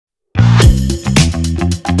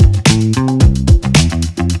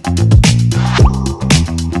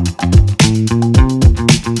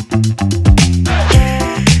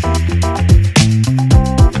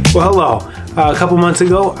couple months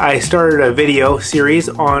ago, I started a video series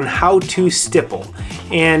on how to stipple,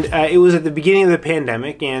 and it was at the beginning of the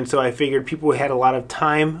pandemic, and so I figured people had a lot of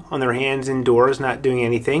time on their hands indoors not doing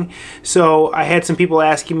anything. So I had some people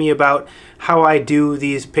asking me about how I do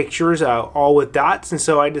these pictures all with dots, and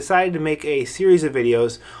so I decided to make a series of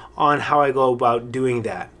videos on how I go about doing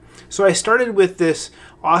that. So I started with this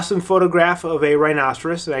awesome photograph of a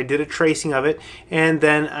rhinoceros, and I did a tracing of it, and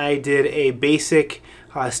then I did a basic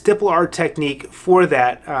stipple art technique for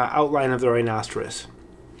that outline of the rhinoceros.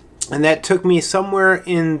 And that took me somewhere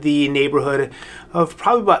in the neighborhood of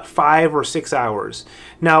probably about 5 or 6 hours.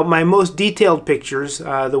 Now, my most detailed pictures,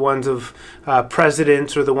 the ones of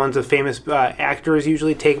presidents or the ones of famous actors,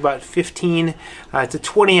 usually take about 15 to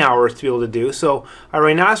 20 hours to be able to do. So a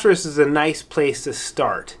rhinoceros is a nice place to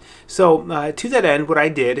start. So to that end, what I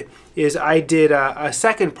did is I did a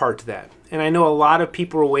second part to that. And I know a lot of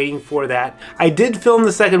people were waiting for that. I did film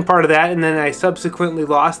the second part of that, and then I subsequently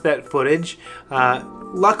lost that footage.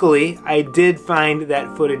 Luckily, I did find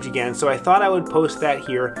that footage again, so I thought I would post that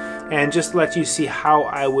here and just let you see how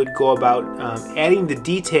I would go about adding the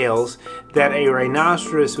details that a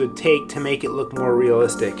rhinoceros would take to make it look more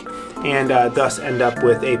realistic, and thus end up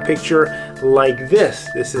with a picture like this.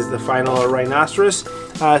 This is the final rhinoceros.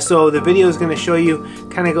 So the video is going to show you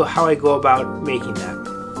kind of how I go about making that.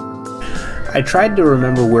 I tried to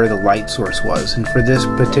remember where the light source was, and for this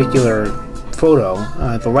particular photo,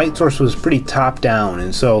 the light source was pretty top down,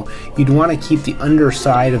 and so you'd want to keep the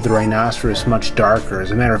underside of the rhinoceros much darker.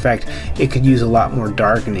 As a matter of fact, it could use a lot more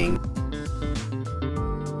darkening.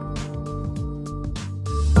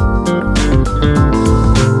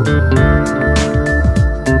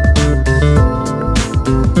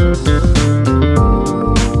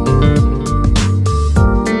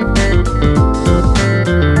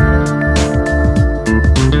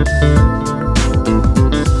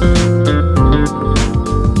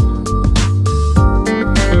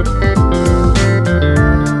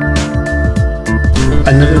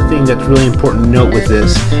 Another thing that's really important to note with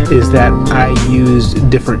this is that I used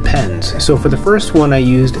different pens. So for the first one, I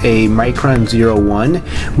used a Micron 01,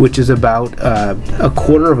 which is about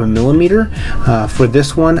 1/4 of a millimeter. For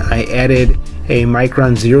this one, I added a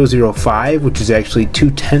Micron 005, which is actually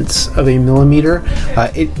 2/10 of a millimeter.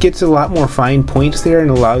 It gets a lot more fine points there and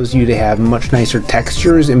allows you to have much nicer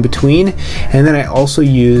textures in between. And then I also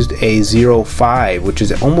used a 05, which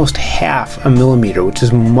is almost 1/2 a millimeter, which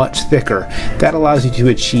is much thicker. That allows you to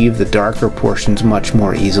achieve the darker portions much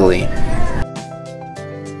more easily.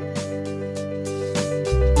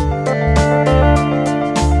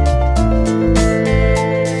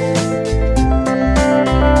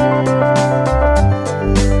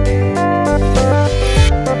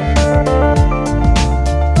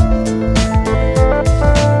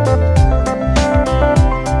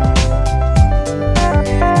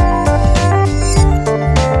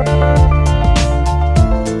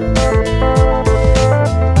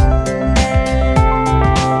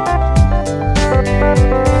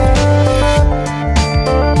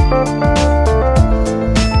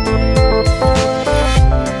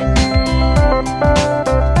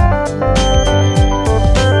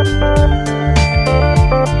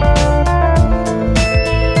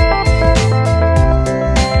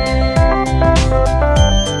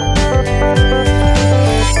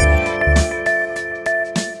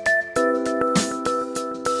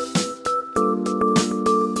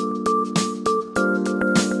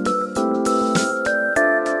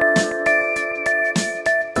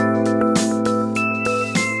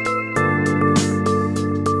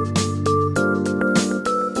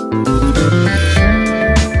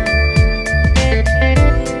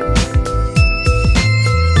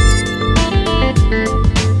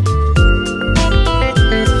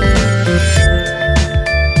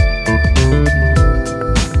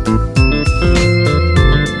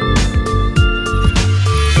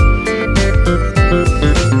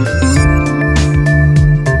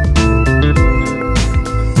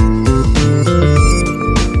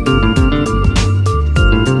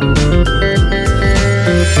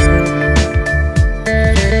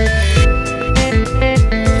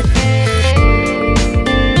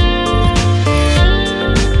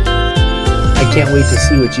 Can't wait to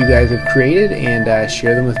see what you guys have created, and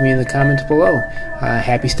share them with me in the comments below.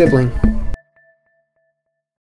 Happy stippling!